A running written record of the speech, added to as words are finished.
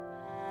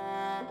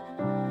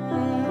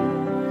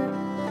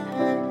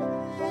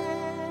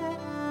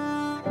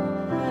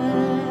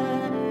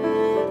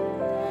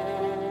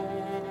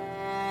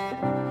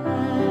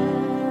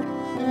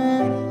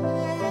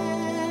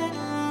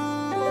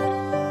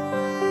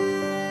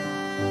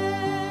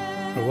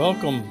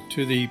Welcome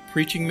to the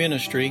preaching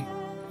ministry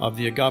of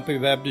the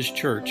Agape Baptist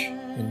Church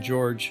in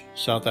George,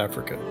 South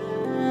Africa.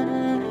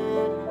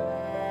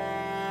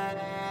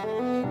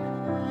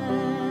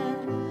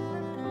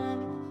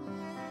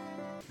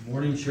 Good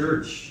morning,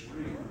 church.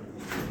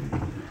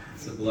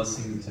 It's a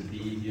blessing to be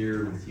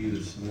here with you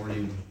this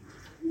morning.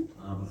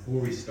 Before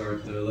we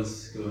start, though,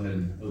 let's go ahead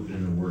and open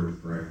in a word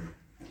of prayer.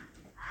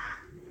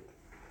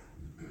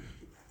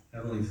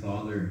 Heavenly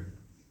Father,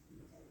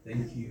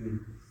 thank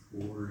you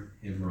for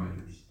hymn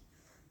writers.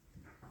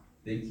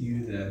 Thank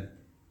you that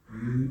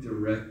you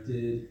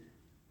directed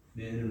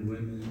men and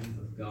women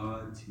of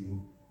God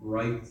to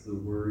write the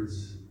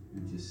words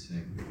we just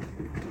sang.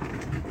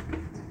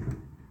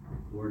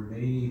 Lord,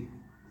 may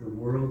the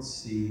world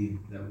see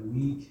that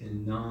we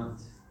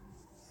cannot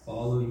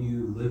follow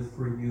you, live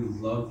for you,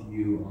 love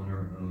you on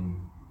our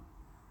own.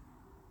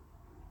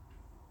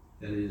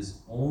 That it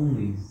is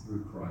only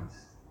through Christ.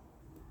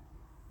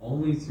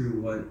 Only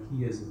through what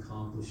he has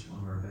accomplished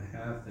on our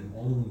behalf, and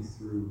only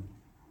through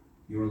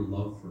your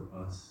love for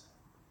us,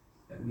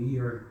 that we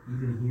are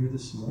even here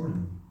this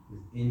morning with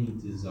any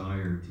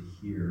desire to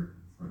hear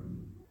from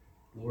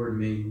you. Lord,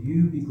 may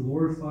you be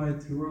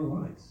glorified through our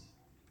lives.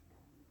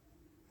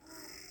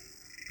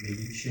 May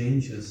you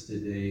change us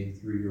today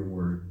through your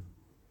word.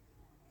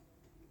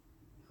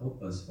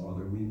 Help us,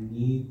 Father. We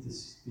need the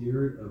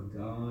Spirit of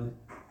God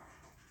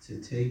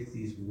to take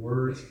these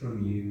words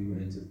from you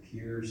and to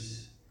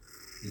pierce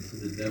into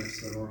the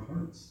depths of our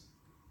hearts.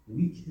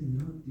 We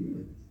cannot do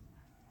it.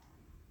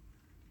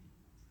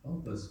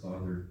 Help us,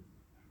 Father.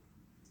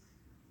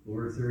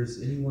 Lord, if there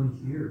is anyone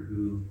here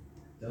who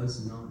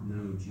does not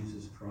know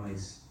Jesus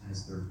Christ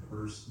as their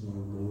personal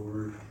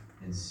Lord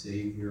and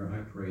Savior,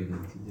 I pray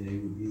that today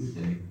would be the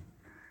day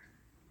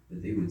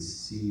that they would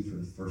see for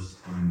the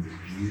first time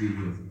the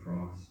beauty of the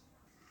cross,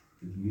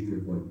 the beauty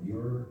of what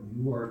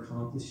you are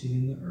accomplishing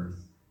in the earth,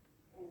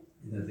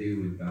 and that they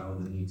would bow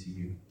the knee to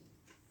you.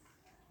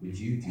 Would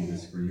you do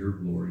this for your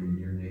glory and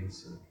your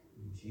name's sake?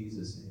 In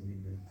Jesus'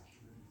 name, amen.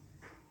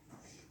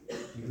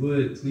 If you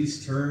would,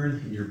 please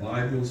turn in your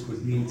Bibles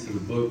with me to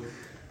the book,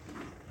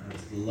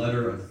 to the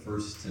letter of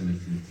 1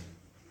 Timothy.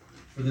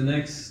 For the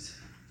next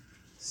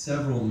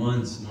several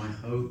months, my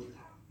hope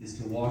is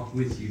to walk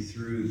with you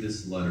through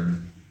this letter,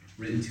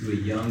 written to a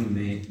young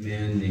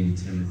man named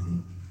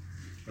Timothy,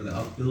 for the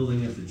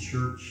upbuilding of the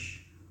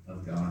church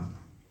of God.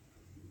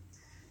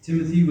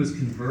 Timothy was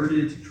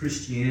converted to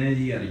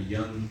Christianity at a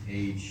young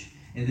age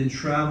and then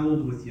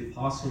traveled with the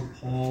Apostle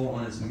Paul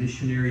on his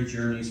missionary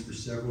journeys for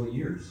several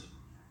years.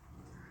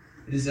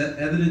 It is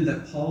evident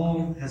that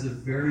Paul has a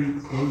very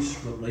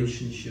close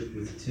relationship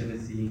with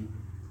Timothy,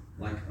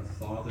 like a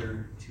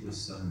father to a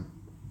son.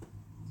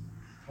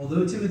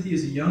 Although Timothy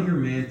is a younger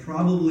man,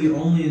 probably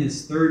only in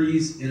his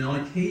 30s, and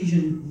on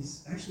occasion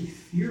he's actually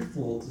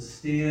fearful to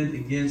stand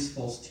against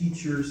false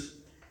teachers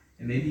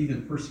and maybe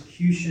even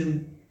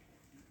persecution,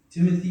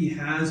 Timothy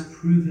has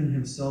proven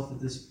himself at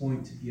this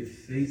point to be a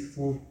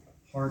faithful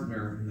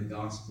partner in the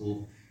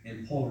gospel,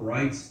 and Paul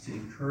writes to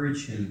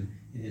encourage him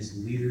in his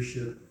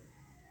leadership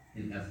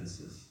in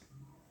Ephesus.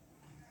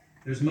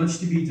 There's much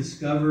to be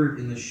discovered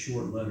in this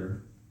short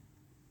letter.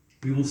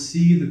 We will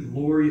see the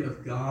glory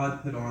of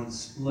God put on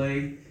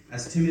display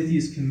as Timothy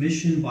is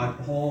commissioned by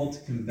Paul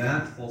to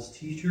combat false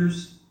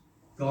teachers,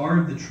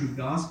 guard the true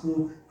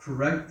gospel,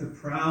 correct the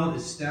proud,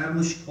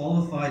 establish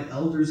qualified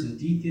elders and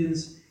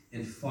deacons,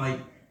 and fight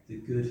the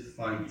good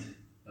fight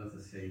of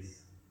the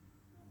faith.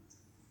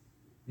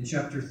 In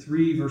chapter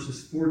 3,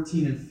 verses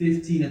 14 and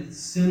 15, at the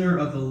center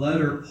of the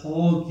letter,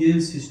 Paul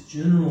gives his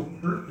general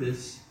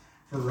purpose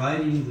for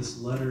writing this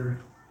letter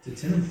to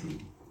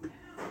Timothy.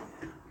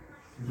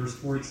 In verse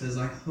 4 it says,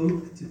 I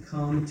hope to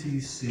come to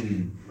you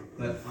soon,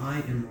 but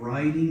I am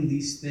writing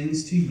these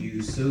things to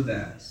you so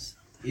that,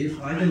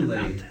 if I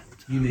delay,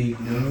 you may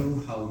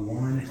know how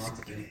one ought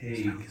to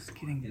behave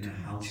in the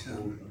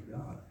household of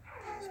God,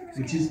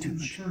 which is the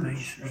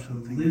church of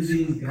the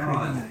living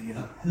God,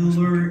 a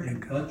pillar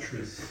and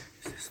buttress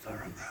of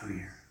the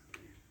truth.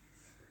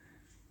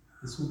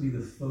 This will be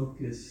the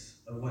focus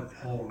of what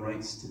Paul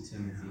writes to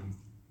Timothy.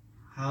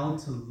 How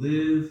to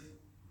live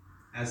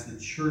as the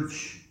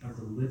church of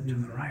the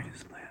living God,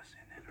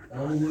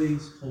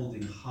 always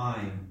holding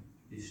high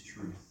his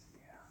truth.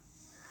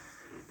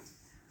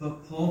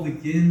 But Paul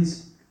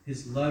begins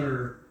his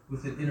letter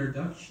with an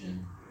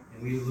introduction,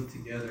 and we look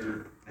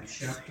together at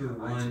chapter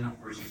 1,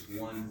 verses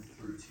 1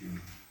 through 2.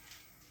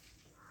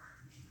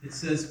 It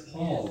says,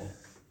 Paul,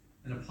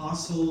 an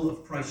apostle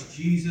of Christ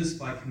Jesus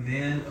by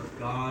command of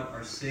God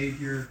our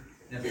Savior,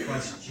 and of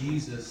Christ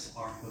Jesus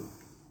our hope.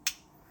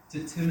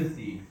 To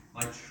Timothy,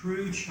 my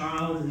true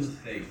child in the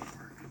faith,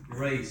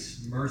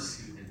 grace,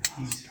 mercy, and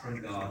peace from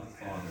God the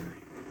Father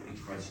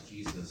and Christ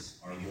Jesus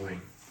our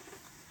Lord.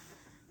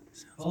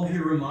 Paul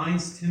here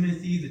reminds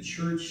Timothy, the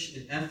church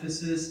in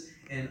Ephesus,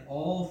 and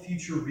all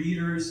future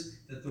readers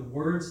that the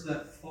words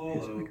that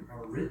follow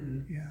are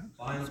written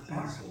by an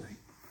apostle,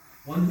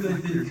 one who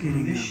had been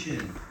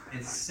commissioned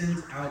and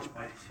sent out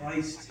by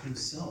Christ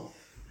himself.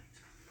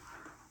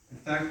 In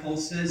fact, Paul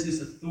says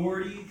his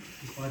authority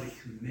is by the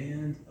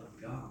command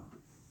of God.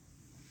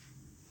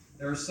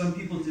 There are some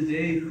people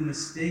today who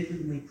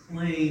mistakenly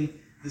claim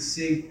the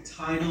same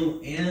title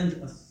and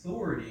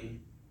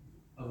authority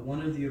of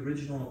one of the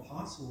original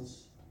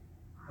apostles,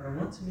 but I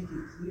want to make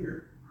it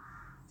clear,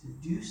 to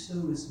do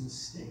so is a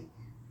mistake.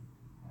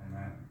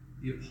 Amen.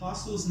 The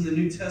apostles in the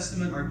New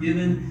Testament are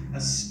given a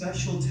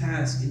special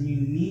task and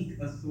unique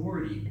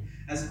authority.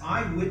 As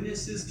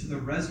eyewitnesses to the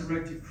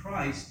resurrected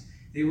Christ,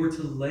 they were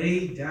to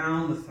lay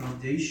down the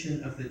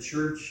foundation of the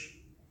church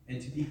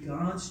and to be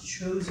God's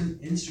chosen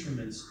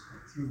instruments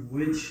through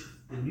which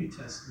the New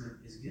Testament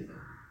is given.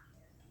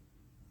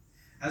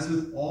 As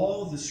with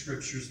all the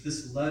scriptures,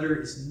 this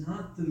letter is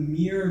not the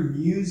mere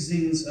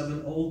musings of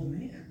an old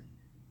man.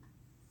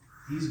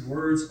 These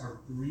words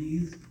are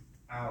breathed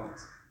out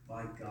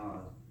by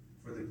God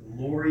for the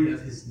glory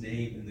of his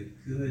name and the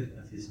good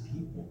of his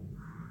people.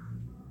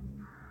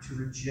 To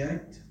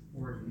reject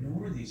or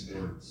ignore these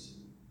words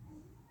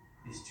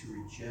is to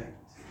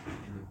reject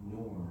and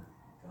ignore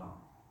God.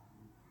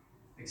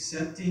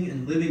 Accepting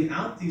and living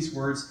out these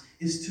words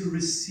is to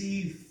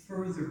receive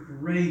further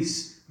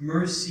grace,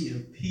 mercy,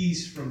 and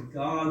peace from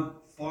God,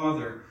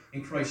 Father,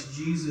 and Christ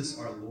Jesus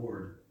our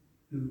Lord,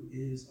 who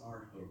is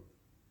our hope.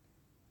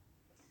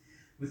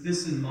 With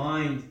this in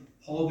mind,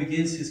 Paul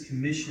begins his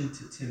commission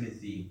to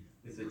Timothy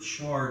with a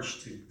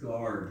charge to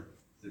guard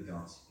the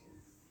gospel.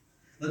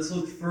 Let's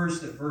look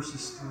first at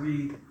verses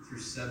 3 through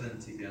 7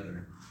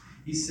 together.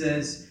 He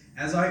says,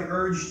 "As I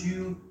urged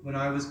you when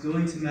I was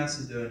going to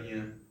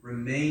Macedonia,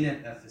 remain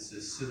at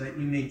Ephesus, so that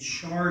you may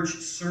charge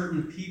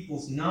certain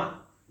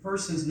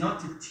persons not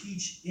to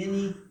teach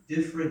any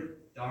different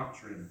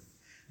doctrine,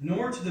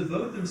 nor to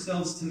devote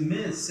themselves to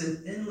myths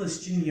and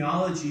endless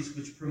genealogies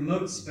which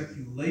promote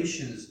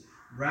speculations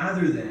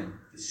rather than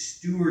the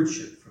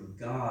stewardship from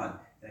God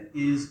that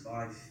is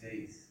by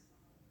faith.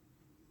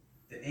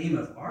 The aim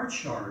of our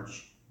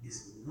charge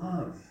is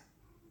love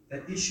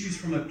that issues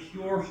from a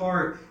pure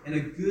heart and a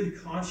good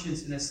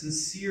conscience and a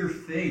sincere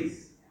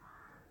faith.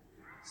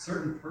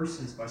 Certain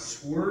persons, by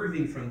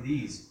swerving from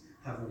these,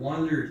 have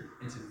wandered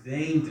into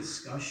vain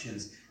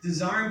discussions,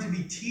 desiring to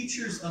be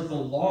teachers of the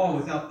law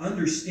without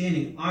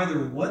understanding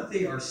either what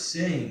they are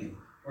saying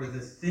or the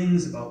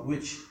things about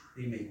which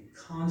they make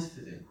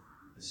confident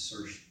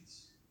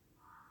assertions."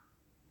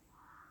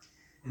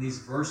 In these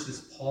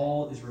verses,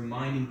 Paul is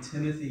reminding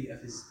Timothy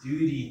of his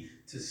duty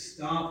to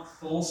stop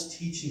false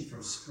teaching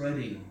from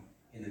spreading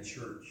in the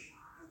church.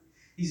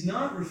 He's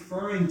not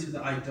referring to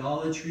the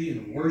idolatry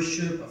and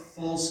worship of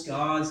false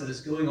gods that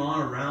is going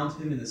on around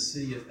him in the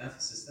city of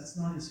Ephesus. That's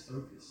not his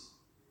focus.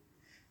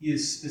 He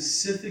is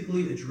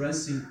specifically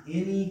addressing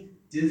any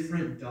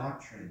different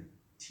doctrine,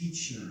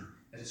 teaching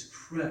that has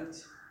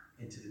crept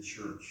into the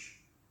church.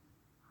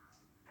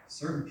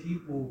 Certain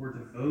people were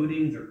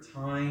devoting their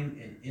time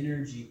and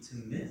energy to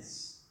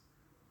myths.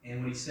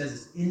 And what he says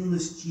is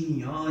endless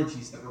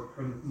genealogies that were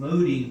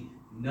promoting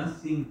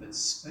nothing but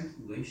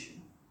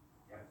speculation.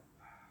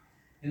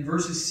 In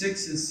verses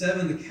 6 and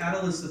 7, the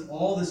catalyst of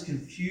all this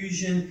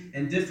confusion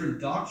and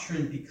different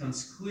doctrine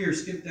becomes clear.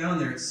 Skip down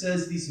there. It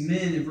says these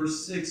men, in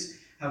verse 6,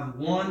 have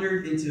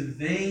wandered into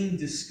vain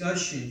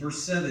discussion.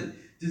 Verse 7,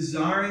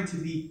 desiring to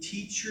be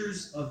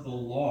teachers of the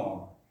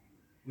law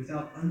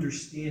without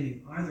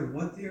understanding either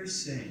what they are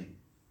saying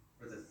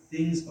or the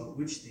things about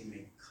which they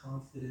make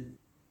confident.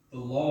 The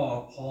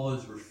law Paul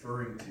is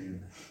referring to,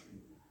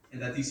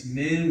 and that these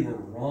men were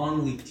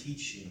wrongly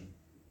teaching,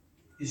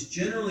 is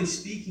generally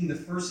speaking the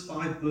first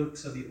 5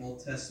 books of the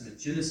Old Testament: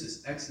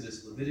 Genesis,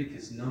 Exodus,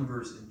 Leviticus,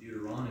 Numbers, and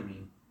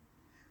Deuteronomy,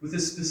 with a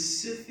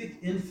specific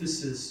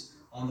emphasis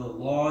on the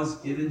laws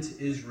given to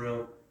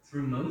Israel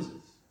through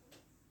Moses.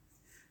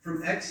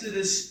 From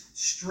Exodus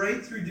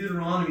straight through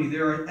Deuteronomy,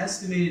 there are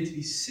estimated to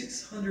be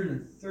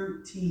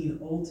 613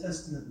 Old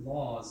Testament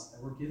laws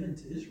that were given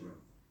to Israel.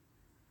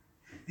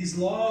 These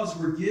laws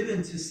were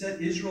given to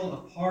set Israel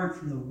apart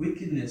from the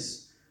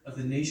wickedness of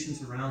the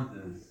nations around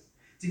them,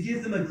 to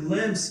give them a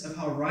glimpse of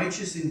how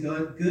righteous and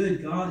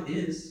good God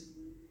is,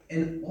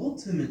 and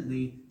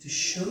ultimately to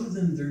show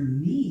them their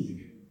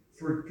need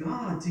for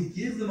God to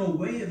give them a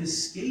way of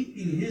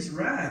escaping his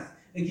wrath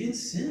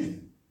against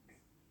sin.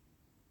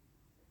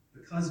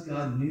 Because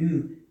God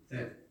knew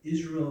that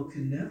Israel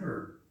could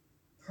never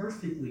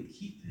perfectly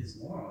keep his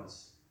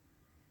laws,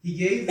 he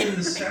gave them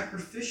the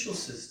sacrificial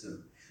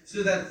system,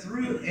 so that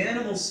through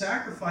animal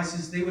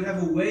sacrifices they would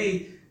have a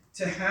way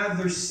to have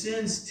their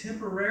sins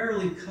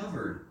temporarily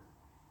covered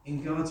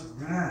and God's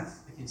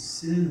wrath against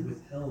sin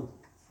withheld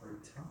for a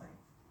time.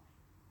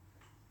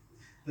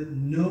 But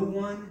no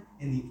one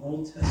in the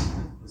Old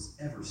Testament was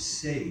ever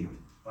saved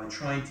by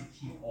trying to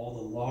keep all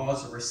the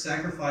laws or by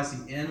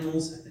sacrificing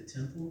animals at the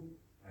temple.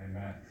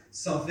 Amen.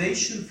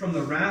 Salvation from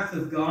the wrath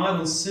of God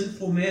on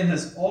sinful man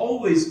has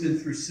always been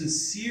through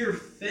sincere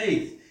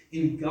faith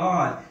in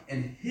God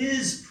and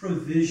his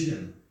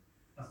provision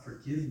of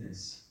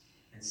forgiveness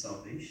and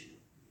salvation.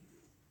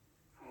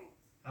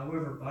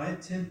 However, by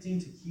attempting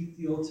to keep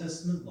the Old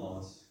Testament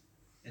laws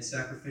and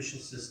sacrificial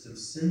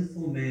systems,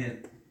 sinful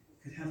man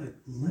could have a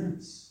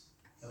glimpse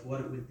of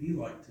what it would be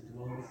like to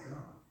dwell with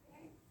God,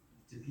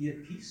 to be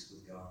at peace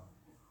with God.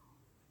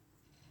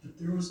 But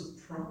there was a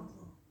problem.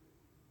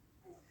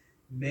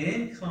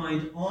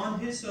 Mankind on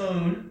his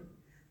own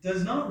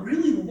does not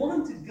really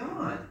want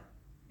God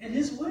and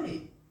his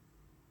way.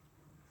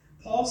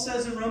 Paul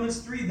says in Romans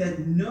 3 that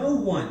no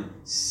one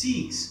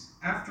seeks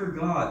after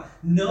God.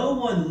 No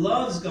one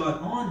loves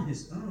God on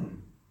his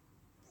own.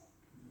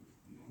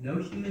 No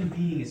human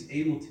being is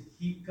able to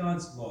keep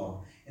God's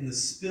law, and the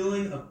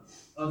spilling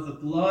of the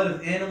blood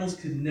of animals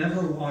could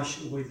never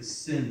wash away the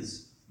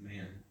sins of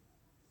man.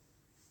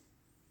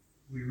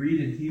 We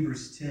read in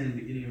Hebrews 10,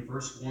 beginning in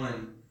verse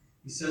 1,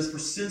 he says, "For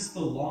since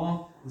the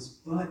law was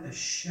but a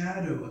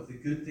shadow of the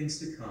good things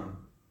to come,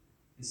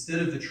 instead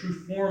of the true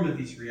form of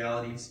these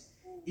realities,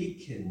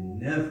 it can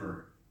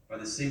never, by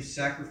the same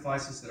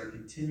sacrifices that are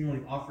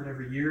continually offered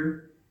every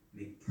year,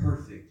 make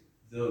perfect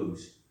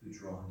those who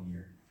draw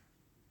near.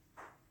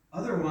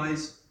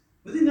 Otherwise,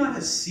 would they not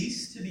have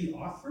ceased to be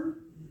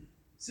offered?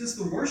 Since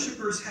the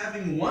worshippers,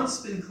 having once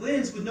been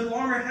cleansed, would no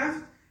longer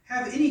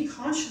have any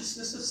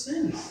consciousness of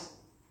sins.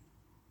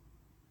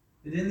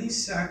 But in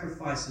these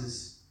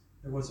sacrifices,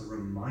 there was a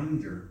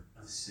reminder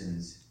of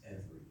sins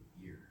every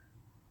year.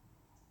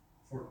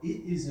 For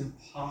it is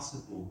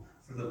impossible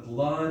for the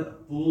blood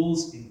of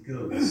bulls and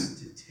goats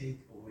to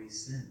take away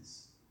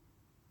sins.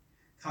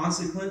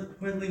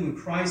 Consequently, when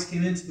Christ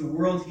came into the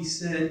world, he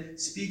said,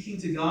 speaking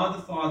to God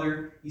the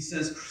Father, he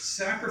says,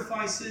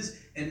 sacrifices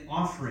and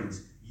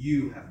offerings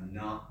you have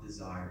not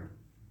desired,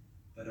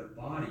 but a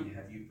body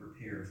have you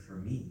prepared for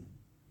me.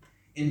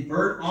 In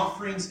burnt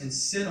offerings and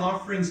sin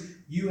offerings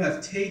you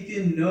have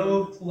taken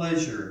no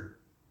pleasure.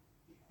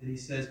 And he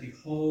says,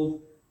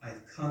 behold, I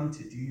have come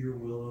to do your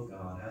will, O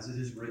God, as it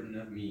is written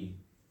of me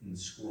in the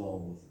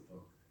scroll of the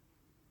book.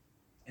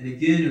 And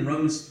again in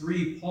Romans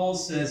 3, Paul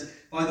says,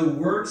 by the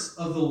works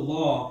of the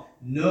law,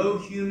 no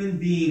human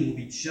being will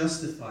be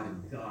justified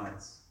in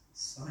God's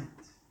sight.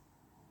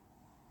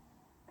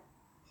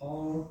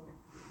 Paul,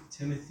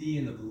 Timothy,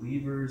 and the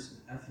believers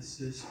in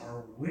Ephesus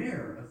are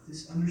aware of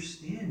this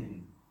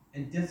understanding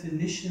and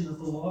definition of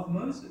the law of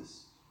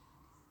Moses.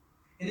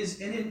 And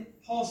in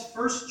Paul's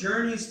first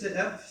journeys to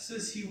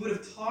Ephesus, he would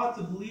have taught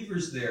the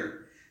believers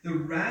there the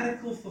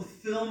radical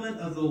fulfillment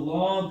of the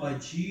law by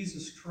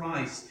Jesus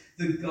Christ,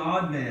 the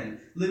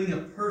God-man, living a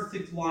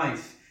perfect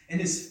life,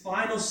 and his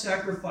final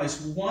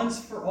sacrifice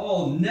once for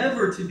all,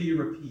 never to be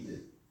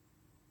repeated.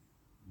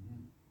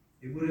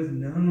 It would have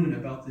known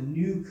about the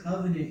new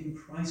covenant in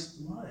Christ's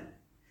blood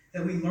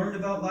that we learned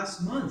about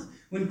last month,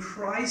 when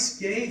Christ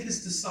gave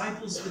his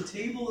disciples the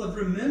table of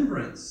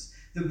remembrance,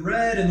 the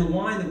bread and the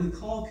wine that we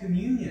call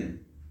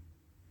communion,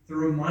 the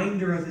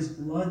reminder of his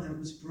blood that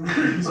was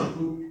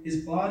broken,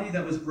 his body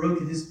that was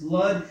broken, his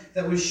blood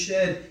that was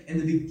shed, and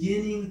the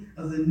beginning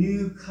of the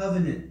new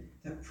covenant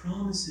that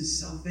promises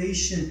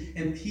salvation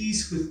and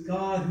peace with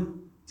God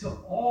to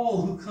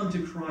all who come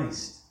to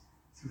Christ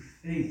through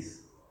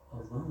faith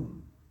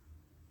alone.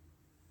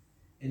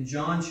 In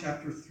John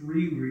chapter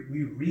 3,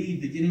 we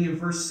read, beginning in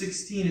verse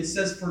 16, it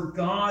says, for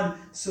God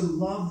so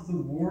loved the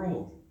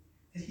world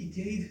that he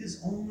gave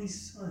his only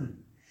Son,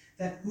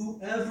 that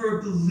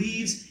whoever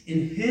believes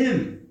in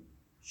him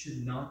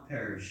should not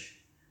perish,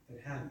 but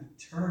have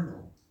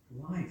eternal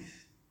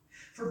life.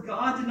 For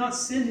God did not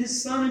send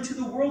his Son into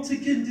the world to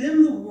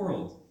condemn the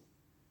world,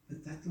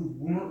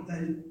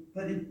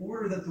 but in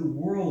order that the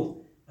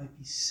world might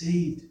be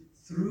saved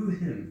through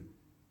him.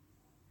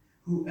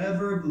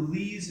 Whoever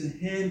believes in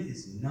him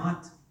is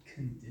not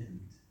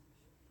condemned,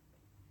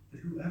 but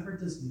whoever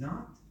does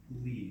not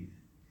believe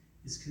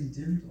is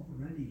condemned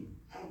already,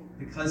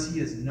 because he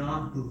has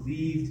not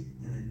believed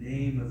in the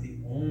name of the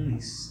only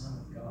Son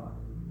of God.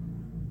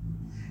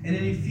 And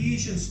in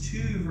Ephesians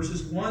 2,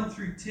 verses 1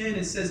 through 10,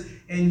 it says,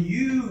 and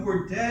you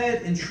were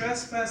dead in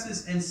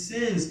trespasses and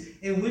sins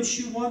in which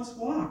you once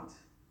walked,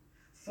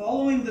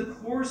 following the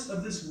course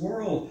of this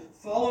world,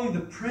 following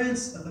the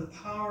prince of the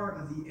power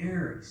of the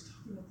air. He's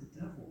talking about the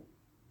devil.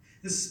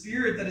 The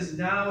spirit that is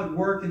now at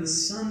work in the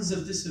sons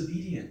of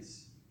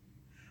disobedience,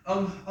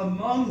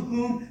 among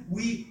whom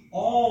we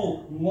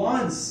all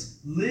once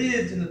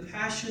lived in the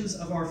passions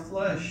of our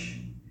flesh,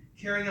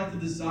 carrying out the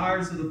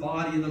desires of the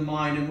body and the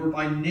mind, and were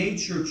by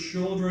nature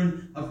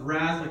children of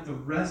wrath like the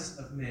rest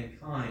of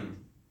mankind.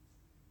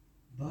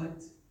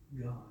 But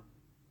God,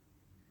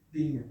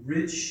 being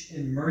rich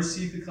in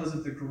mercy because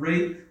of the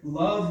great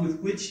love with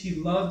which he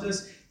loved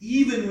us,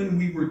 even when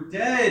we were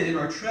dead in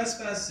our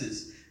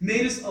trespasses,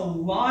 made us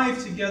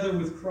alive together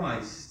with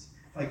Christ.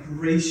 By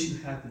grace you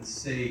have been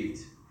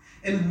saved,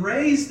 and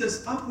raised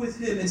us up with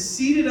him, and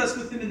seated us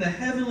with him in the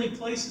heavenly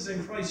places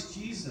in Christ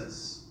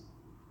Jesus,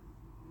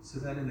 so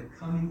that in the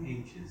coming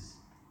ages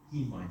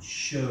he might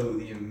show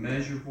the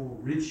immeasurable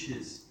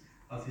riches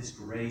of his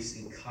grace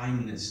and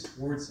kindness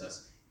towards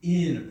us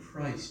in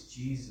Christ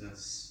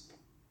Jesus.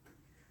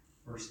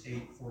 Verse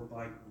 8, for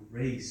by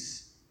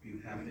grace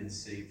you have been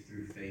saved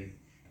through faith,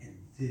 and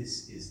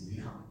this is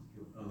not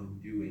your own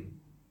doing.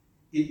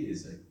 It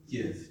is a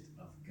gift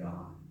of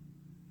God,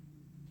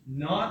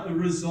 not a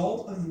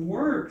result of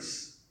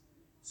works,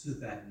 so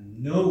that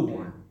no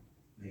one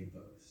may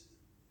boast.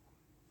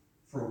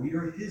 For we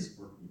are his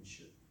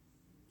workmanship,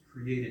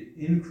 created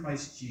in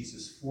Christ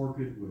Jesus for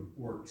good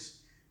works,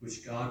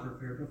 which God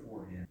prepared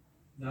beforehand.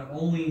 Not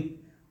only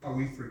are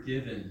we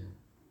forgiven,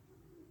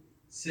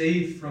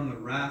 saved from the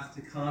wrath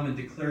to come, and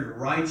declared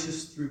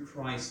righteous through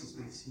Christ, as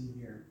we've seen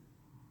here,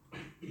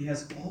 he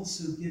has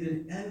also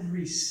given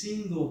every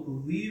single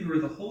believer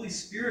the Holy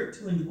Spirit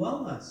to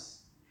indwell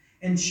us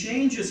and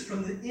change us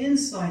from the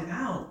inside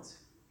out,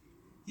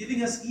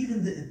 giving us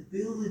even the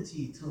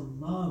ability to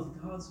love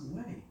God's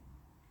way.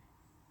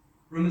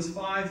 Romans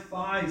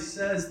 5:5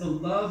 says, the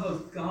love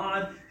of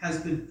God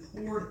has been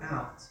poured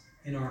out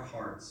in our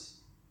hearts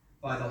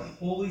by the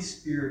Holy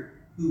Spirit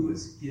who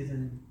was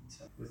given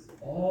to us. With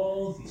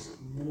all these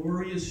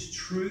glorious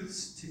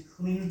truths to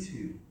cling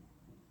to,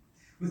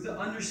 with the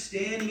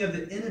understanding of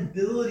the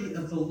inability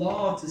of the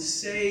law to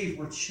save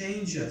or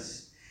change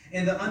us,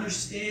 and the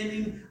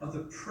understanding of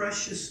the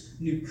precious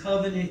new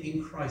covenant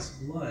in Christ's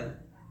blood,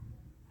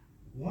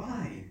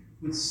 why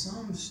would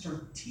some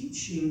start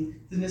teaching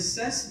the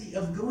necessity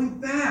of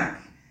going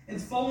back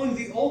and following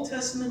the Old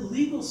Testament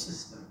legal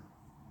system?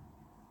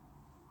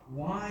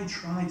 Why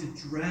try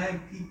to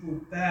drag people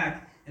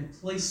back and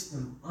place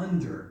them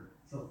under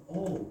the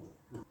old?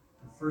 In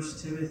 1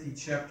 Timothy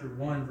chapter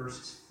 1,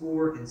 verses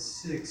 4 and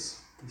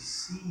 6, we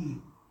see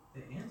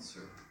the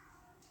answer.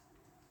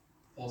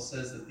 Paul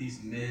says that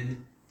these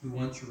men who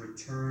want to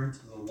return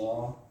to the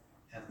law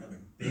have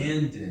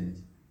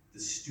abandoned the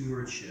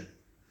stewardship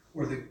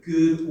or the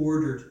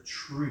good-ordered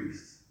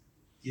truth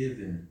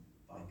given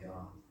by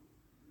God.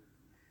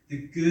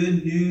 The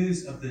good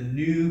news of the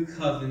new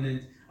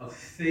covenant of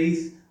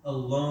faith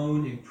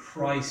alone in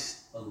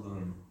Christ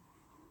alone.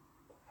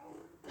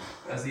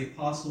 As the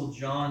Apostle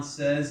John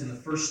says in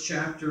the first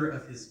chapter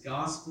of his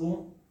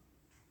gospel,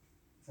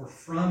 for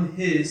from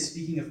his,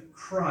 speaking of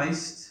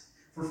Christ,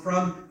 for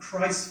from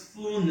Christ's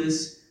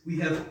fullness we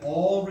have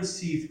all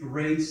received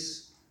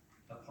grace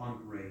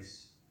upon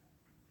grace.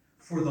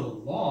 For the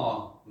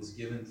law was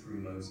given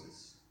through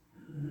Moses,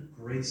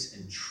 grace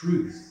and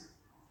truth.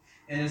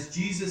 And as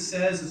Jesus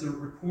says, as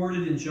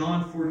recorded in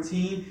John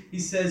 14, he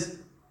says,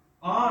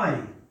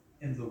 I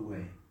am the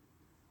way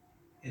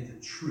and the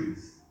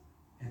truth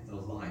and the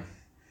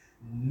life.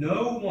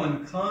 No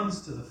one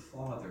comes to the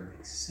Father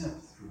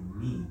except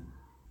through me.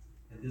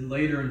 And then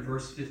later in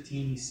verse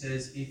 15 he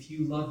says, if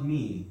you love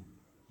me,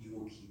 you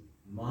will keep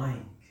my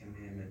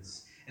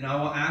commandments. And I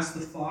will ask the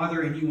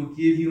Father, and he will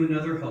give you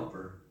another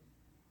helper.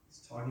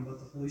 He's talking about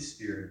the Holy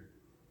Spirit,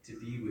 to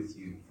be with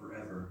you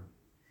forever.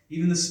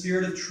 Even the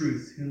Spirit of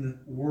truth, whom the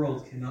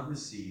world cannot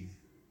receive,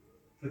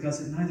 because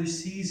it neither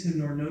sees him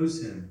nor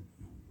knows him.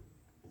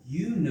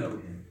 You know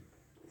him,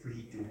 for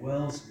he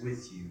dwells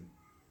with you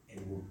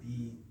and will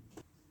be.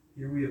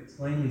 Here we have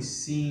plainly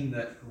seen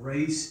that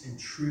grace and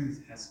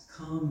truth has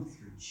come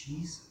through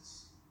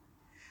Jesus.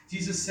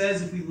 Jesus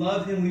says if we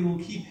love him, we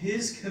will keep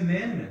his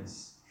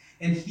commandments,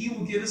 and he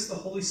will give us the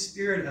Holy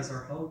Spirit as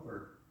our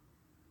helper.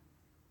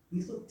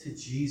 We look to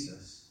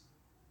Jesus,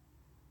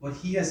 what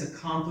he has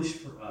accomplished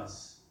for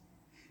us,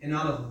 and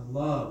out of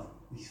love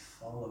we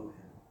follow him.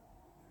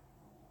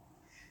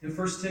 In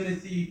 1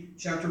 Timothy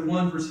chapter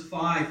 1, verse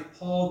 5,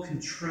 Paul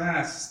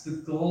contrasts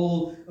the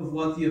goal of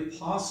what the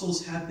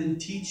apostles have been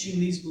teaching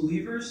these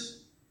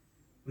believers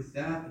with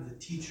that of the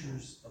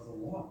teachers of the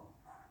law.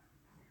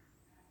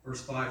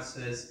 Verse 5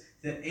 says,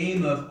 the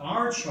aim of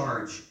our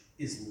charge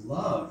is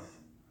love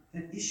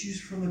that issues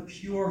from a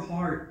pure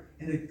heart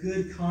and a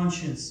good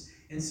conscience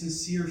and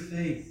sincere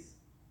faith.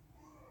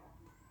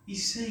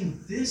 He's saying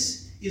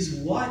this is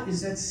what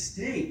is at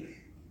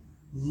stake.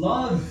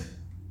 Love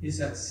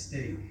is at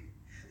stake.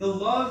 The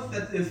love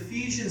that the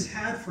Ephesians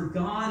had for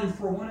God and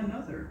for one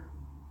another.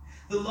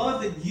 The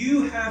love that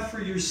you have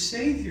for your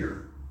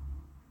Savior,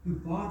 who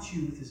bought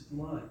you with his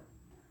blood.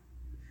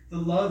 The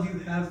love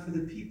you have for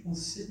the people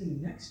sitting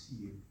next to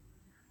you.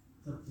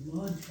 The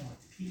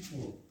blood-bought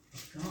people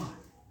of God.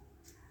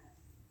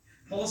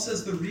 Paul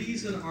says the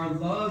reason our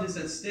love is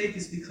at stake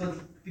is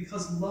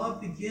because love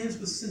begins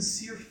with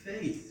sincere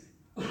faith.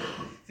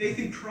 Faith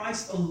in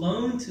Christ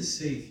alone to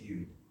save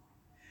you.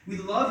 We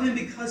love him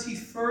because he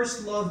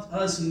first loved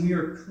us, and we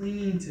are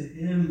clinging to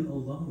him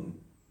alone.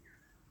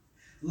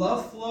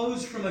 Love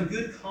flows from a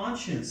good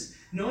conscience,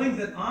 knowing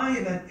that I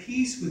am at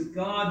peace with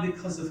God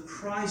because of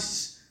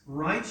Christ's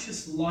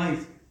righteous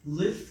life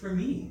lived for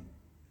me.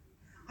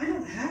 I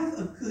don't have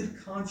a good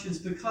conscience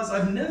because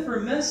I've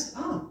never messed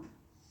up.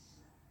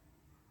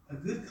 A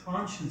good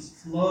conscience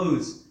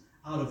flows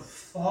out of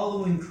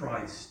following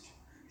Christ,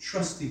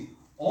 trusting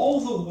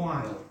all the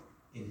while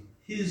in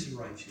his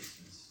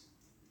righteousness,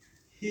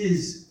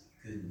 his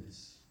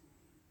goodness.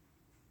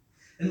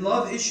 And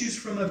love issues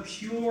from a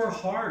pure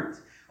heart,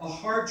 a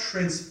heart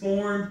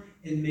transformed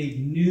and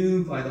made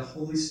new by the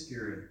Holy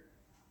Spirit,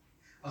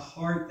 a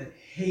heart that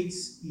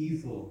hates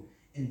evil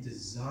and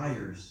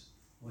desires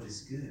what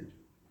is good.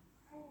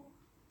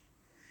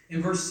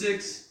 In verse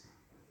 6,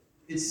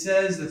 it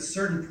says that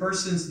certain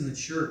persons in the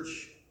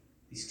church,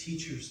 these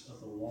teachers of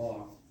the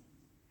law,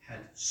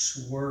 had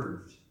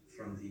swerved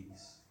from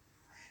these.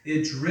 They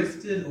had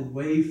drifted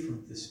away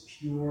from this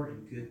pure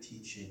and good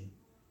teaching,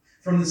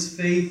 from this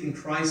faith in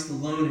Christ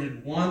alone, and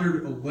had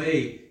wandered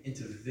away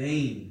into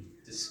vain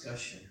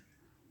discussion.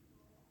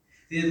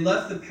 They had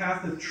left the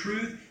path of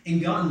truth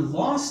and gotten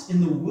lost in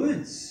the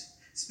woods,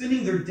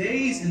 spending their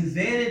days in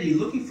vanity,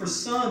 looking for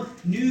some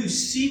new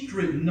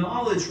secret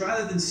knowledge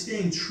rather than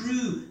staying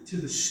true to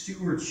the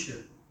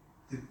stewardship,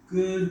 the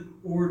good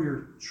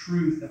ordered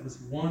truth that was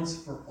once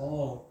for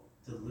all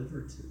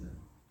delivered to them.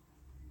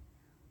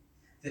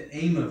 The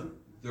aim of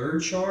their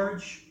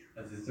charge,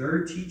 of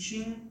their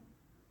teaching,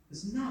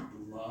 was not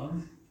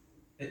love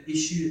that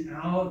issued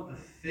out of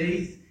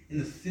faith in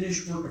the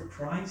finished work of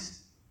Christ.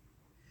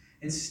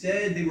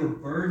 Instead, they were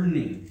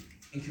burdening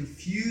and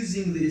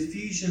confusing the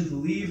Ephesian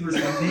believers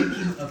by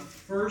making of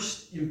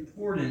first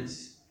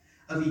importance,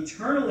 of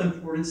eternal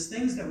importance,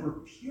 things that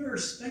were pure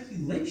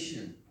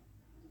speculation,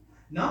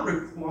 not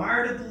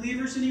required of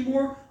believers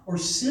anymore, or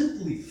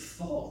simply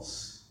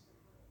false.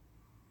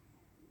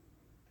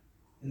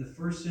 In the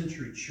first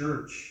century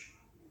church,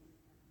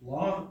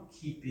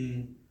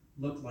 law-keeping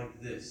looked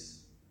like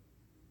this.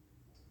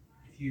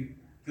 If you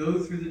go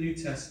through the New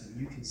Testament,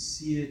 you can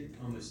see it in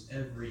almost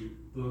every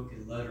book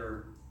and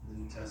letter in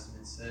the New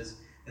Testament. It says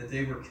that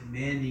they were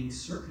commanding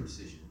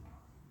circumcision,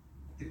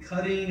 the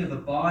cutting of the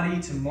body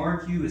to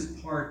mark you as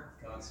part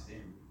of God's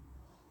family,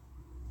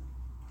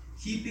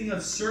 keeping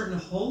of certain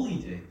holy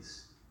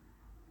days,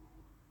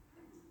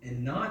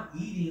 and not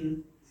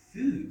eating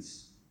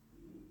foods.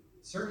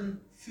 Certain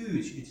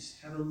foods, you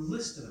just have a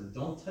list of them.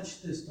 Don't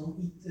touch this, don't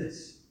eat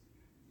this,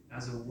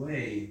 as a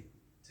way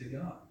to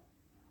God.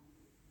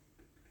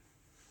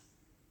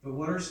 But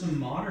what are some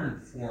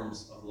modern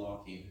forms of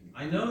law-keeping?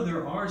 I know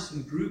there are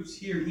some groups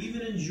here,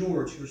 even in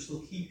George, who are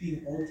still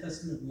keeping Old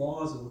Testament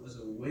laws as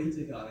a way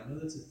to God. I know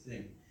that's a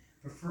thing.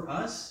 But for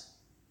us,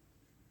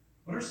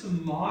 what are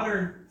some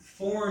modern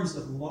forms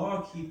of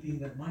law-keeping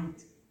that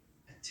might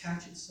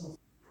attach itself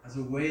as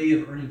a way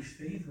of earning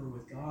favor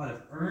with God,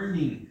 of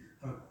earning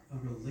a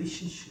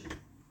relationship?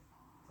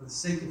 For the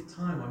sake of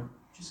time, I'm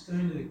just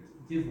going to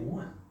give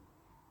one.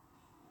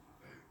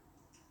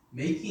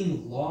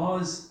 Making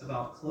laws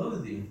about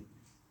clothing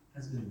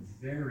has been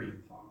very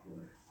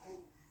popular.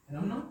 And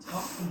I'm not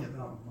talking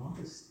about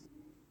modesty.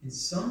 In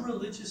some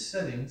religious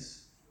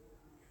settings,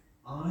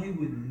 I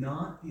would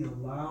not be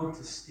allowed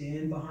to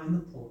stand behind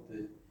the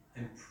pulpit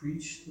and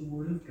preach the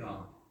Word of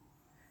God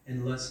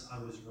unless I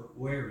was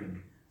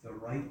wearing the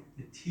right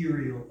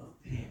material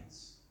of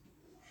pants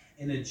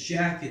and a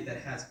jacket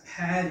that has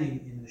padding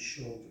in the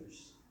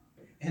shoulders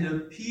and a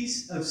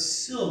piece of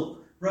silk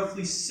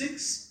roughly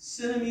 6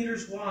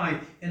 centimeters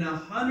wide and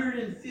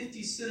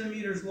 150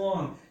 centimeters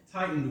long,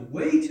 tightened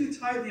way too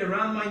tightly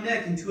around my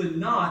neck into a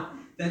knot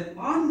that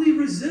oddly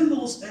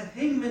resembles a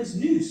hangman's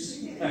noose.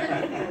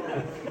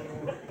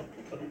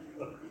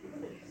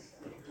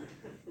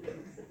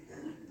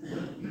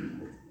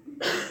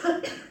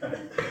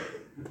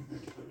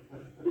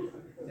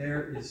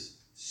 There is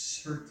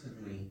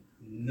certainly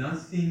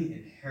nothing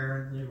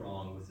inherently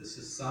wrong with a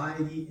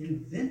society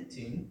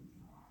inventing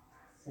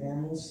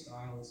formal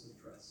styles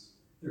of dress.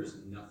 There's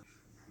nothing.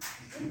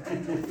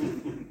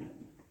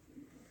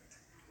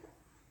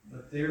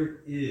 But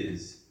there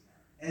is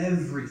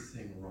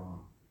everything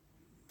wrong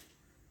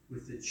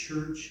with the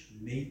church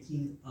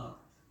making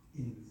up,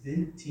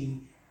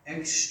 inventing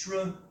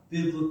extra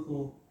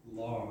biblical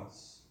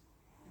laws,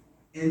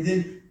 and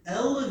then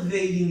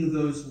elevating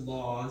those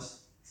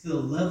laws to the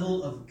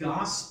level of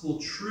gospel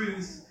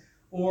truth,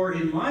 or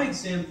in my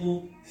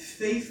example,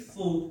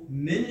 faithful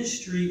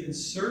ministry and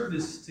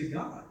service to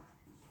God.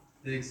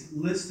 The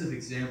list of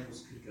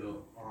examples could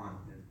go on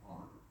and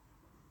on.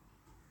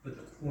 But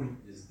the point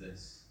is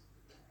this.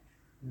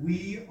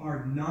 We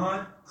are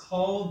not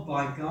called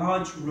by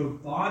God to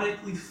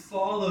robotically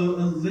follow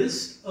a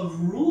list of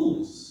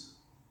rules.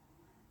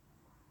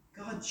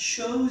 God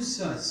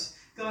chose us.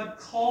 God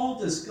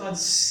called us. God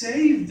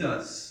saved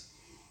us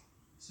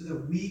so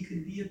that we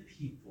could be a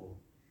people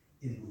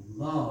in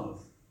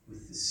love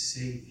with the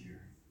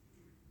Savior,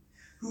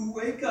 who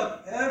wake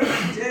up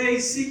every day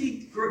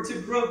seeking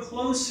to grow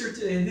closer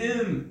to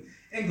Him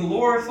and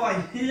glorify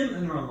Him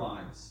in our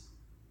lives.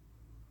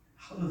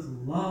 Out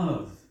of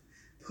love,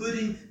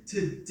 putting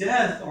to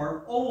death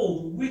our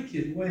old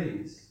wicked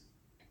ways.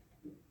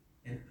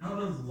 And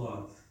out of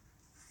love,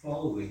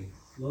 following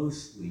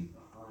closely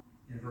behind.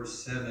 In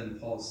verse 7,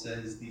 Paul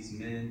says, these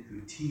men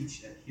who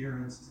teach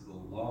adherence to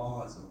the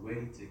law as a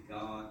way to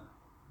God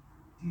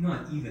do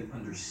not even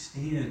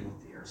understand what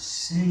they are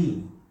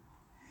saying,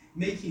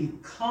 making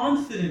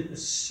confident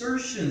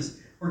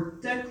assertions or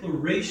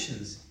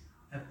declarations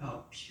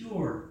about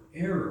pure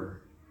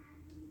error.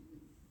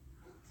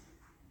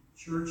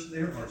 Church,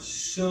 there are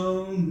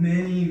so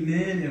many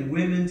men and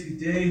women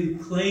today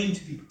who claim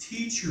to be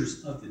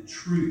teachers of the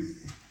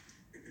truth.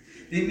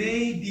 They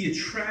may be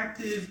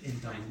attractive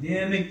and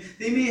dynamic.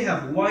 They may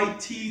have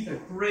white teeth, a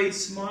great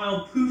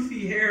smile,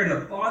 poofy hair, and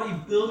a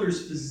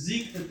bodybuilder's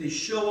physique that they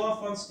show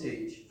off on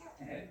stage.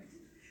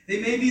 They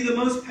may be the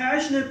most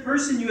passionate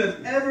person you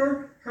have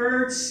ever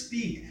heard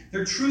speak.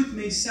 Their truth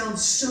may sound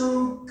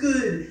so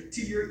good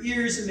to your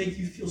ears and make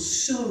you feel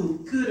so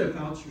good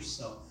about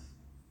yourself.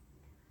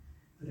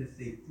 But if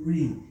they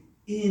bring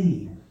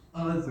any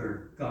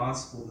other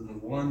gospel than the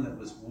one that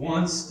was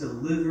once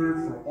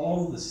delivered for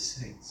all the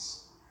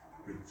saints,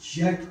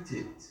 reject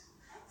it.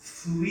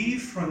 Flee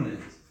from it.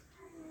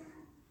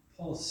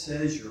 Paul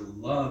says your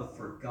love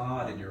for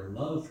God and your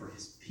love for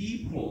his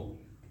people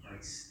are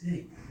at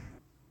stake.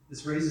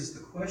 This raises the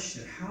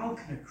question, how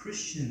can a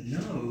Christian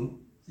know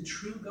the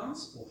true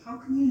gospel? How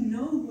can you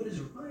know what is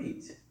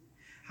right?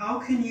 How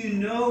can you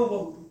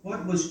know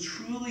what was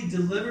truly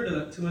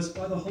delivered to us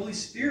by the Holy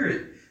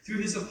Spirit through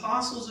his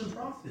apostles and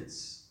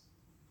prophets?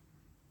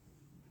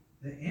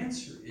 The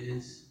answer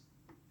is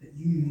that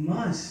you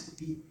must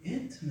be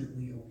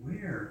intimately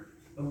aware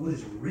of what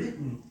is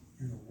written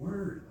in the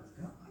Word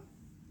of God.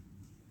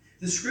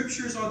 The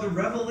Scriptures are the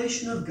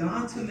revelation of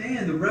God to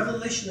man, the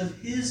revelation of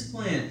his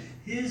plan,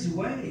 his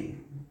way.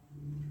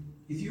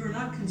 If you are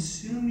not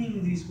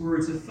consuming these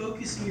words and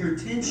focusing your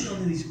attention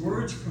on these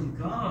words from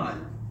God,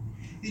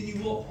 then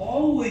you will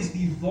always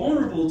be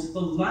vulnerable to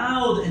the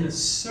loud and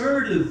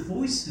assertive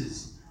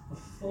voices of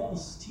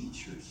false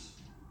teachers.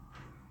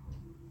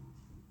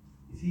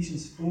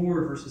 Ephesians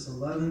 4, verses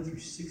 11 through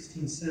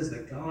 16 says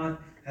that God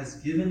has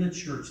given the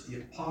church the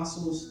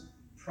apostles,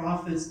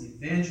 prophets, the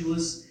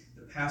evangelists,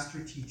 the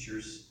pastor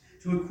teachers,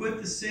 to equip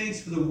the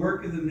saints for the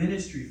work of the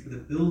ministry, for the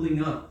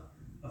building up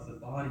of the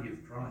body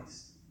of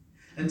Christ,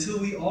 until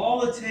we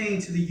all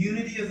attain to the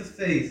unity of the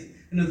faith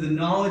and of the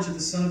knowledge of the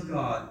Son of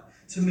God,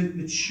 to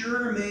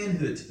mature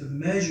manhood, to the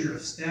measure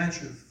of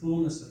stature of the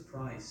fullness of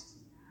Christ,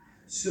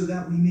 so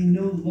that we may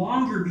no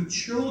longer be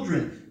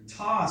children,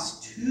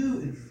 tossed to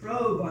and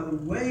fro by the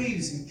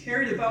waves and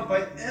carried about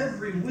by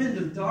every wind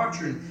of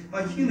doctrine,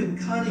 by human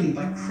cunning,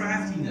 by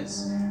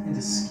craftiness, and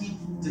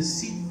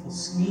deceitful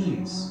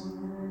schemes.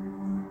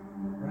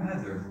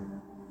 Rather,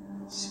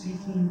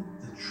 speaking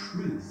the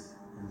truth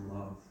in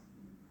love,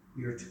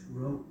 we are to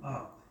grow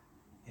up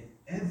in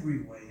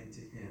every way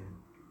into him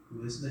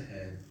who is the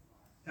head.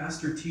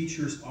 Pastor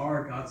teachers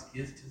are God's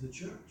gift to the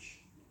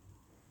church.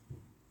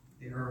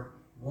 They are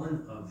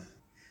one of,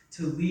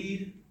 to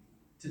lead,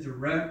 to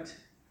direct,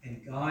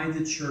 and guide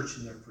the church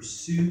in their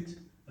pursuit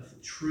of the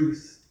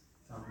truth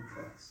found in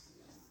Christ.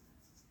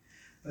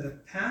 But a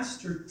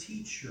pastor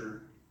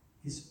teacher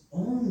is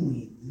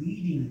only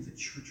leading the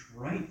church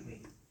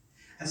rightly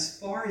as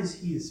far as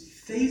he is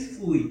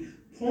faithfully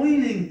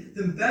pointing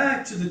them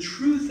back to the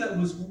truth that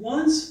was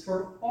once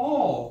for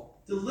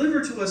all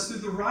delivered to us through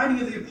the writing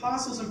of the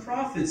apostles and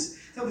prophets,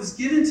 that was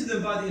given to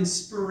them by the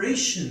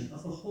inspiration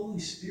of the Holy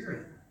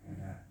Spirit.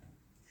 Amen.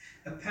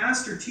 A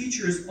pastor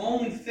teacher is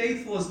only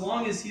faithful as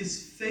long as he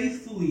is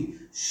faithfully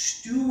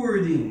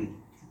stewarding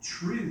the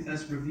truth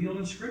as revealed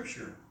in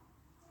Scripture.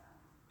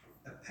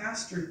 A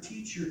pastor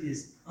teacher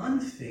is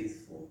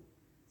unfaithful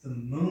the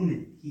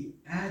moment he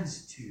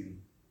adds to,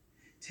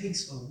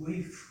 takes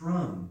away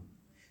from,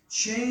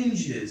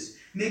 changes,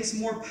 makes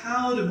more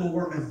palatable,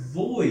 or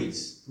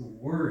avoids the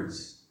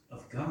words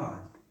of God.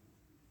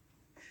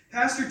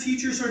 Pastor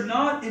teachers are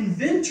not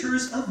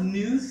inventors of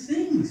new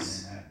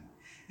things. Amen.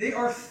 They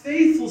are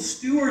faithful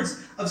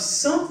stewards of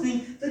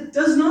something that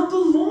does not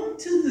belong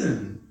to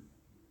them,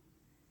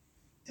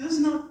 does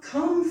not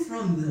come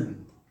from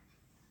them.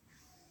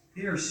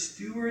 They are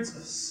stewards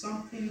of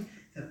something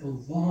that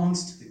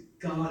belongs to the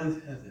God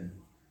of heaven,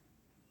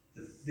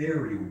 the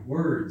very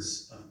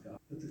words of God.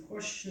 But the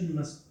question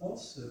must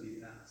also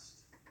be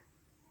asked,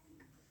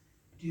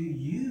 do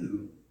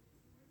you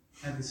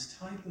have this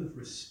type of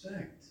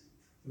respect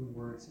for the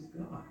words of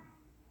God?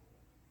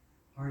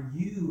 Are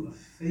you a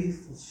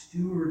faithful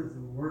steward of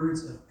the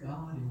words of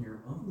God in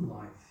your own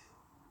life,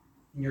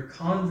 in your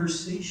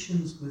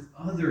conversations with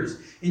others,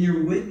 in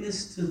your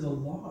witness to the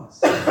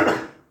lost?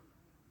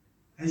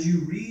 As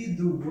you read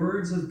the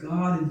words of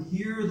God and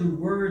hear the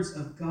words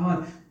of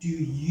God, do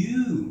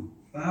you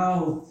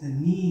bow the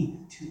knee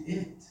to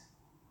it?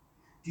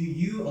 Do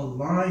you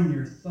align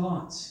your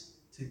thoughts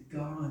to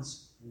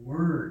God's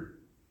word?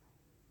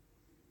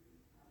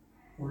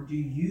 Or do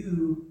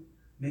you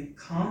make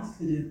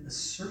confident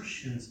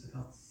assertions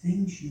about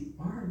things you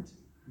aren't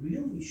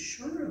really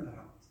sure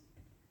about?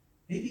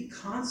 Maybe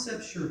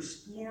concepts you're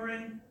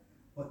exploring,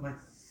 what might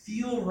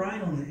feel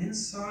right on the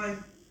inside,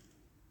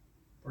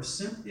 or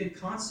simply a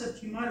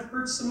concept you might have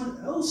heard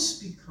someone else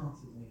speak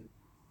confidently.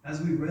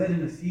 As we read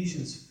in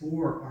Ephesians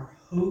 4, our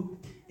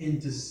hope and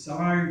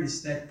desire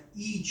is that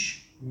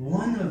each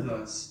one of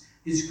us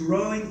is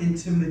growing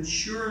into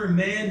mature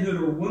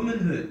manhood or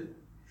womanhood,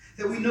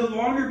 that we no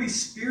longer be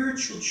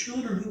spiritual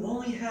children who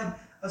only have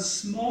a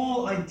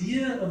small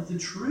idea of the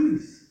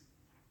truth,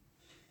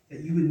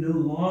 that you would no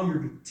longer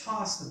be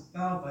tossed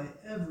about by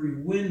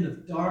every wind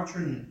of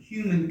doctrine and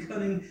human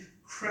cunning,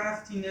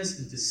 craftiness,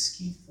 and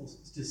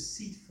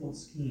deceitful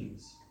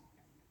schemes.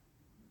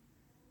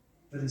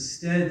 But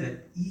instead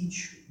that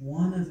each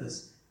one of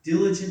us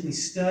diligently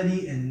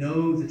study and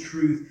know the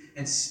truth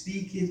and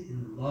speak it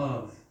in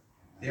love,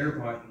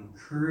 thereby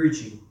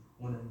encouraging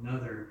one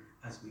another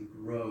as we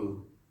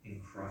grow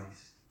in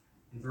Christ.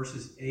 In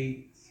verses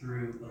 8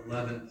 through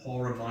 11,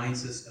 Paul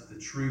reminds us of the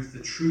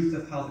truth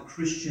of how the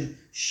Christian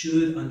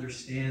should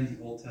understand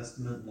the Old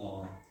Testament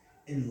law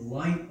in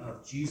light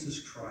of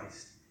Jesus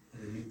Christ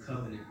and the new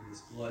covenant in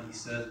his blood. He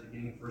says,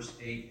 beginning in verse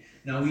 8,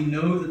 "Now we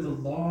know that the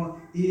law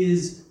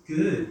is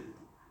good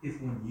if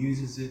one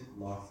uses it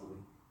lawfully.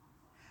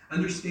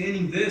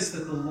 Understanding this,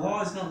 that the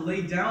law is not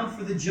laid down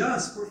for the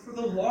just, but for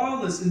the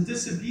lawless and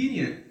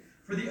disobedient,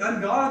 for the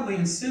ungodly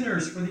and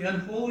sinners, for the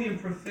unholy and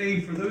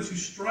profane, for those who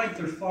strike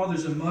their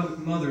fathers and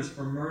mothers,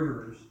 for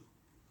murderers,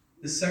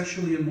 the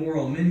sexually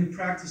immoral, men who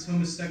practice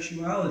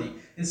homosexuality,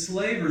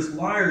 enslavers,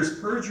 liars,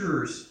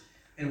 perjurers,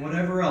 and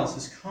whatever else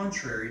is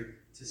contrary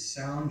to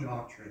sound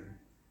doctrine,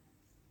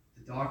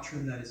 the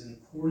doctrine that is in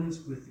accordance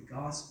with the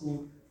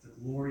gospel, the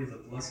glory of the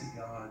blessed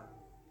God,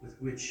 with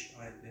which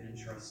I have been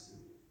entrusted."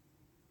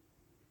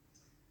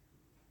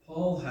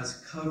 Paul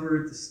has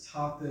covered this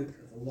topic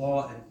of the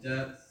law in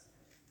depth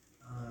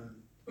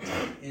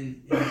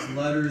in his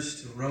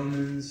letters to the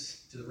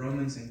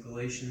Romans and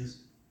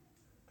Galatians.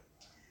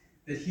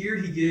 But here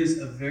he gives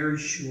a very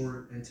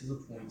short and to the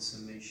point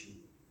summation.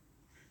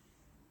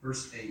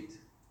 Verse 8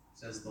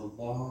 says, "The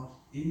law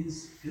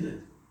is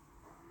good."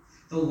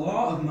 The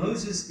law of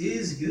Moses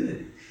is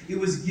good. It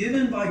was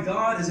given by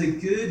God as a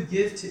good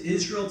gift to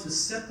Israel to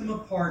set them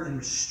apart and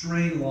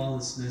restrain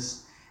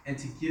lawlessness, and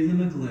to give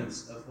them a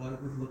glimpse of what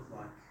it would look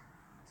like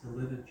to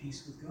live at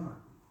peace with God.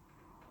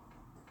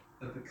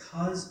 But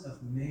because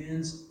of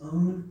man's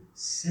own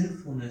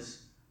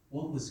sinfulness,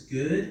 what was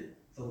good,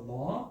 the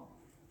law,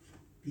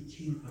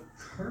 became a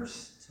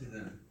curse to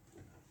them.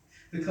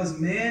 Because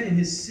man in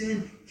his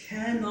sin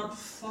cannot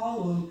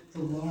follow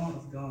the law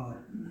of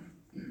God.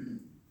 In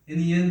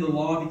the end, the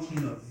law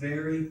became a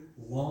very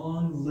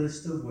long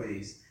list of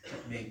ways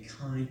that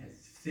mankind had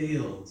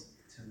failed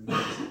to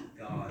meet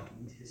God,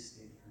 meet his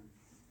standard.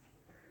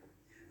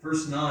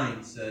 Verse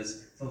 9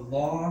 says, "The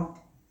law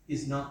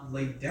is not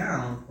laid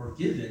down or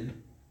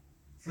given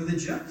for the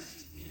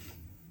just."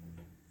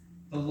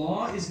 The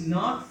law is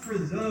not for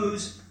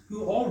those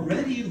who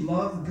already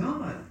love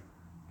God,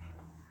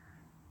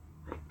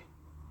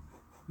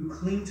 who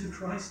cling to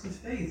Christ in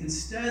faith.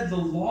 Instead, the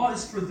law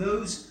is for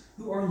those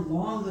who are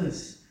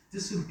lawless,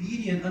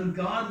 disobedient,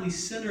 ungodly,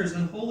 sinners,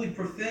 unholy,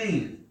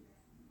 profane.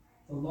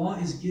 The law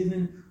is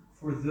given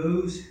for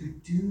those who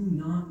do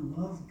not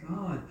love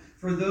God,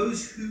 for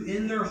those who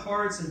in their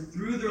hearts and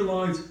through their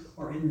lives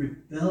are in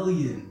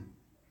rebellion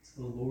to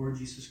the Lord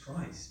Jesus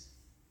Christ.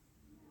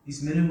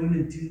 These men and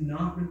women do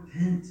not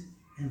repent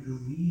and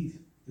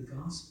believe the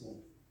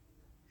gospel.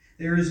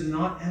 There is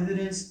not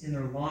evidence in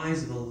their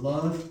lives of a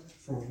love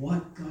for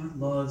what God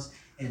loves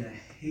and a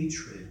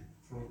hatred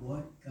for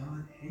what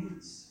God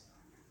hates.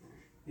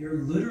 They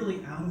are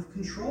literally out of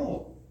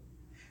control.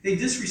 They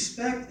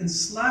disrespect and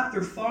slap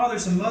their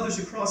fathers and mothers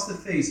across the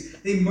face.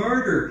 They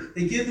murder.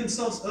 They give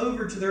themselves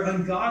over to their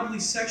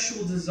ungodly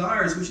sexual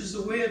desires, which is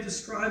a way of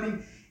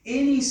describing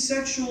any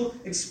sexual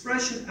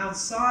expression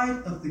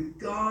outside of the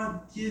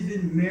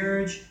God-given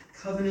marriage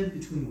covenant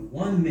between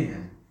one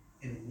man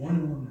and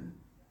one woman.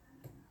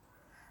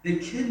 They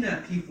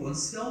kidnap people and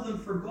sell them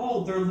for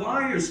gold. They're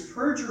liars,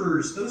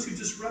 perjurers, those who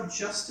disrupt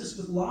justice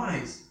with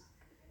lies,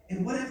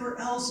 and whatever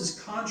else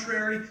is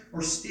contrary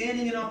or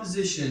standing in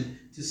opposition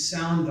to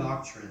sound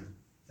doctrine,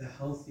 the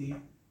healthy,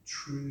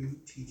 true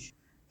teaching.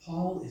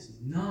 Paul is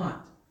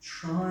not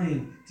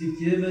trying to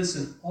give us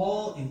an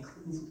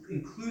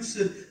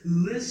all-inclusive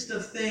list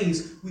of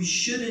things we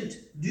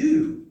shouldn't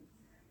do.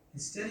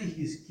 Instead,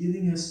 he is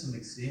giving us some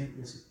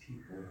examples of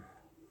people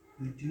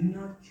who do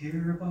not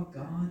care about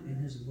God and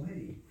his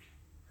way.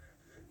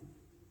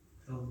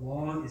 The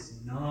law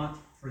is not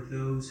for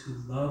those who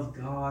love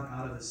God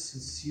out of a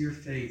sincere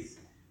faith,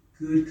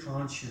 good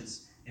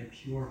conscience, and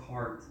pure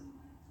heart.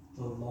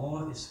 The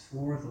law is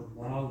for the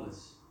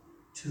lawless,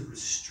 to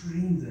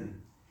restrain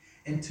them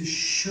and to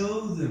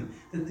show them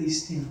that they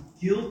stand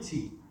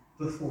guilty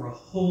before a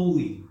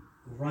holy,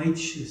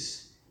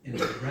 righteous, and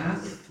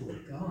wrathful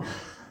God.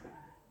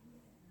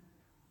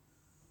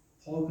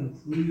 Paul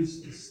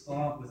concludes this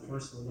thought with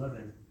verse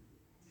 11.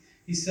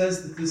 He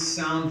says that this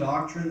sound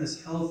doctrine,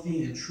 this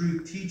healthy and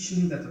true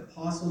teaching that the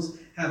apostles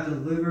have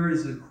delivered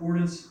is in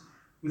accordance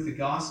with the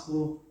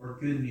gospel or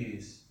good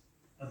news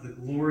of the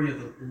glory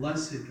of the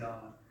blessed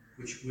God,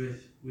 which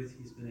with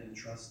he's been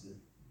entrusted.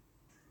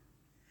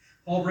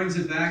 Paul brings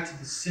it back to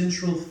the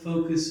central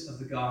focus of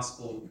the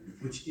gospel,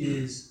 which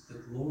is the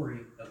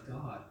glory of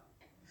God.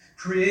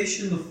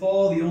 Creation, the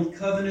fall, the old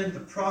covenant, the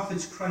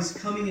prophets, Christ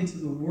coming into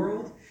the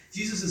world,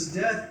 Jesus'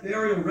 death,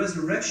 burial,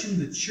 resurrection,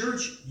 the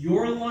church,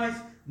 your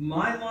life,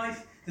 my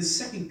life, the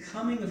second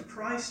coming of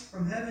Christ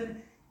from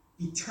heaven,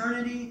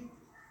 eternity,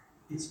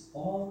 it's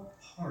all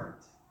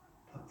part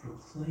of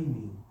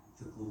proclaiming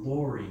the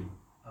glory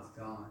of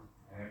God.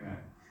 Amen.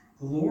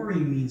 Glory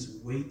means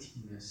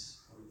weightiness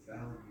or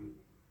value.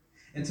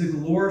 And to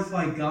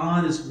glorify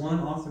God, as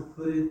one author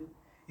put it,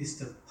 is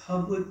to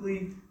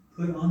publicly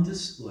put on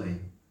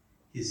display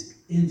his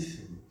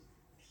infinite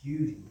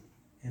beauty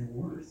and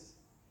worth.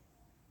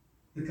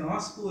 The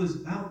gospel is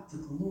about the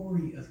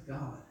glory of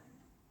God.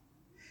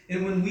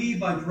 And when we,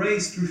 by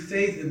grace, through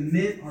faith,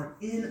 admit our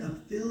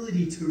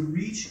inability to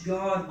reach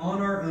God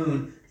on our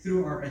own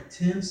through our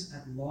attempts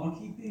at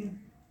law-keeping,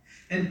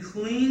 and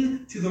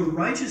cling to the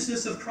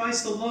righteousness of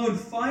Christ alone,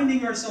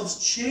 finding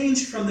ourselves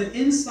changed from the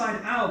inside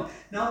out,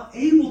 now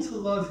able to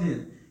love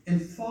Him and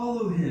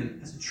follow Him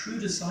as a true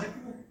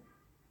disciple,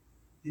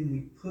 then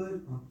we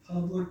put on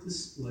public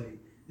display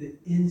the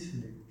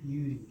infinite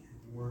beauty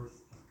and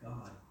worth of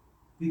God.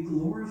 We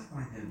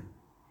glorify Him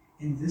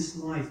in this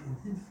life and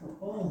then for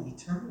all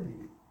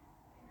eternity.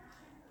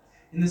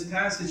 In this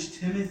passage,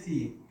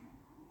 Timothy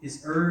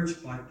is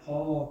urged by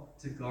Paul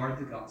to guard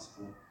the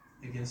gospel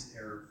against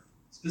error.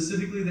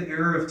 Specifically, the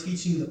error of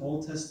teaching the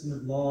Old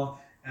Testament law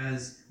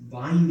as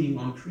binding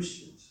on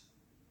Christians.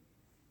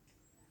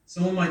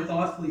 Someone might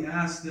thoughtfully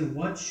ask, then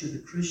what should the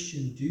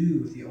Christian do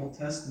with the Old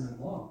Testament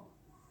law?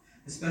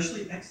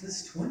 Especially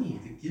Exodus 20,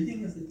 the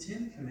giving of the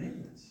 10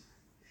 Commandments,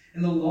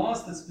 and the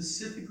laws that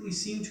specifically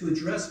seem to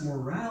address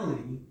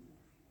morality,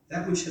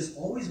 that which has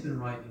always been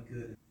right and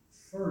good.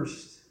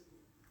 First,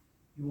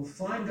 you will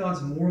find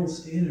God's moral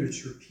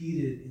standards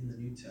repeated in the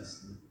New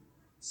Testament,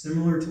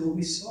 similar to what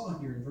we saw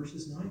here in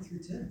verses 9 through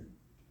 10.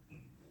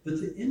 But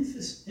the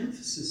emphasis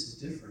is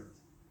different.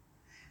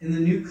 In the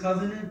New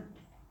Covenant,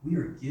 we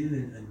are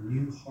given a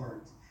new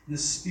heart in the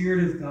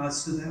Spirit of God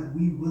so that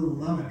we will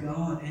love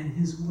God and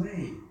His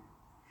way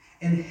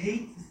and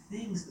hate the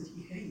things that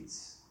He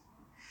hates.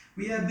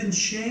 We have been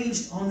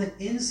changed on the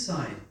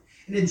inside,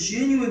 and a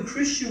genuine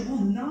Christian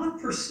will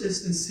not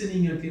persist in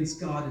sinning against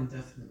God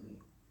indefinitely.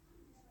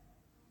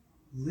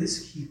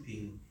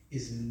 List-keeping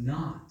is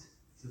not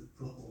the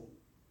goal.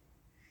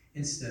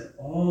 Instead,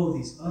 all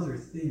these other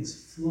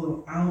things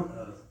flow out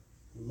of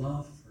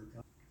love for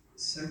God.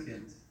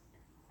 Second,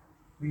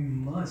 we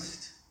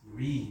must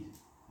read,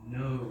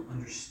 know,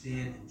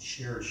 understand, and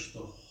cherish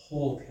the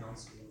whole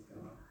counsel of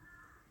God.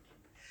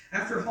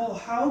 After all,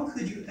 how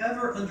could you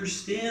ever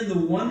understand the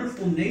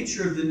wonderful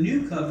nature of the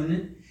new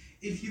covenant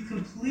if you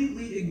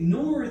completely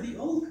ignore the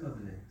old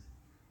covenant?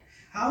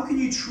 How can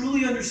you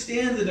truly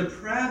understand the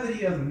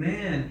depravity of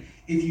man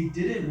if you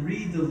didn't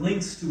read the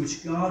lengths to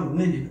which God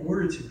went in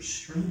order to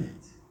restrain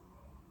it?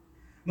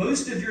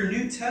 Most of your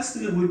New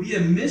Testament would be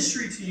a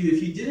mystery to you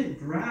if you didn't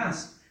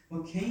grasp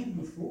what came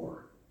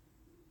before.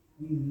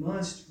 We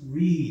must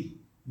read,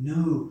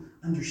 know,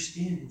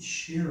 understand, and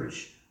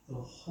cherish the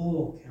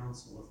whole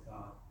counsel of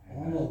God,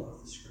 all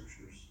of the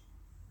Scriptures.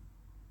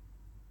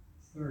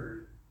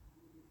 Third,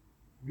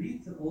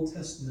 read the Old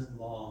Testament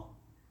law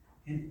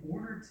in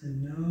order to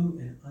know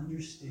and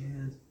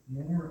understand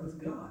more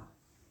of God.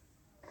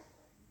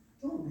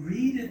 Don't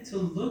read it to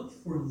look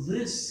for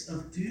lists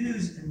of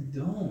do's and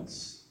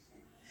don'ts.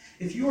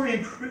 If you are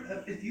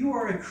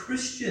a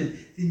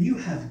Christian, then you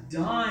have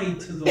died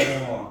to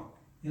the law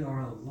and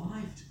are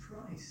alive to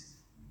Christ.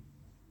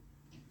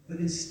 But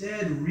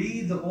instead,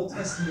 read the Old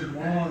Testament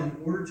law in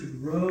order to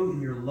grow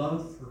in your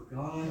love for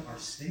God, our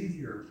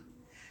Savior,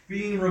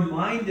 being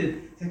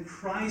reminded that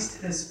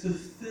Christ has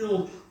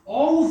fulfilled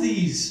all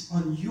these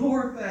on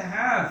your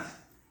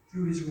behalf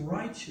through His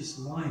righteous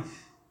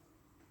life,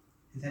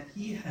 and that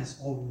He has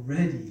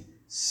already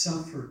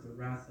suffered the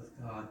wrath of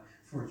God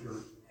for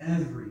your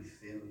every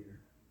failure,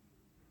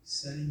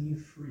 setting you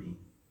free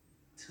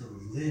to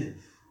live.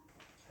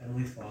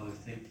 Heavenly Father,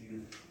 thank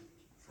you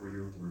for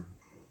your word.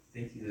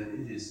 Thank you that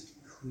it is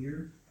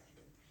clear,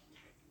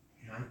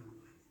 and I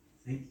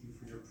thank you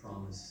for your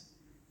promise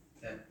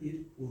that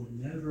it will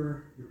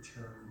never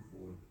return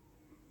void,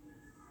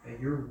 that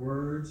your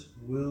words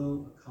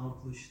will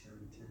accomplish their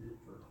intended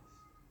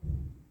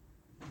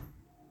purpose.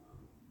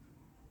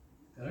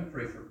 God, I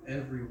pray for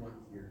everyone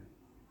here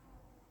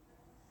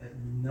that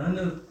none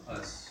of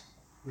us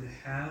would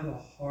have a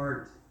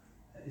heart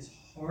that is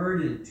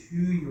hardened to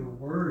your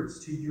words,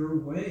 to your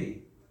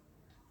way.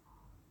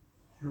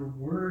 Your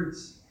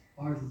words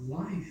are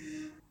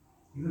life.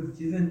 You have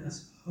given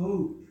us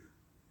hope,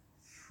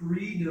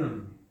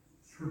 freedom,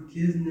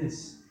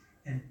 forgiveness,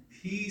 and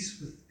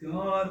peace with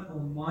God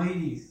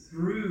Almighty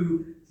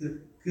through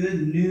the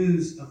good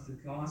news of the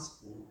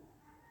gospel,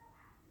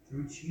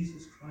 through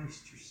Jesus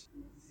Christ, your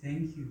Son.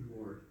 Thank you,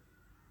 Lord.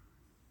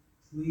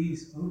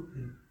 Please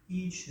open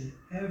each and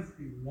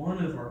every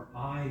one of our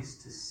eyes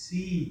to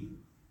see.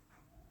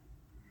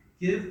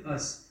 Give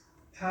us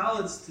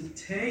palates to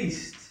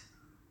taste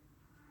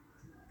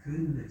the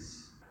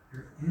goodness,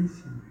 your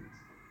infinite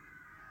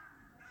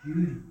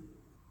beauty.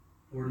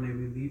 Lord, may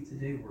we leave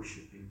today worshiping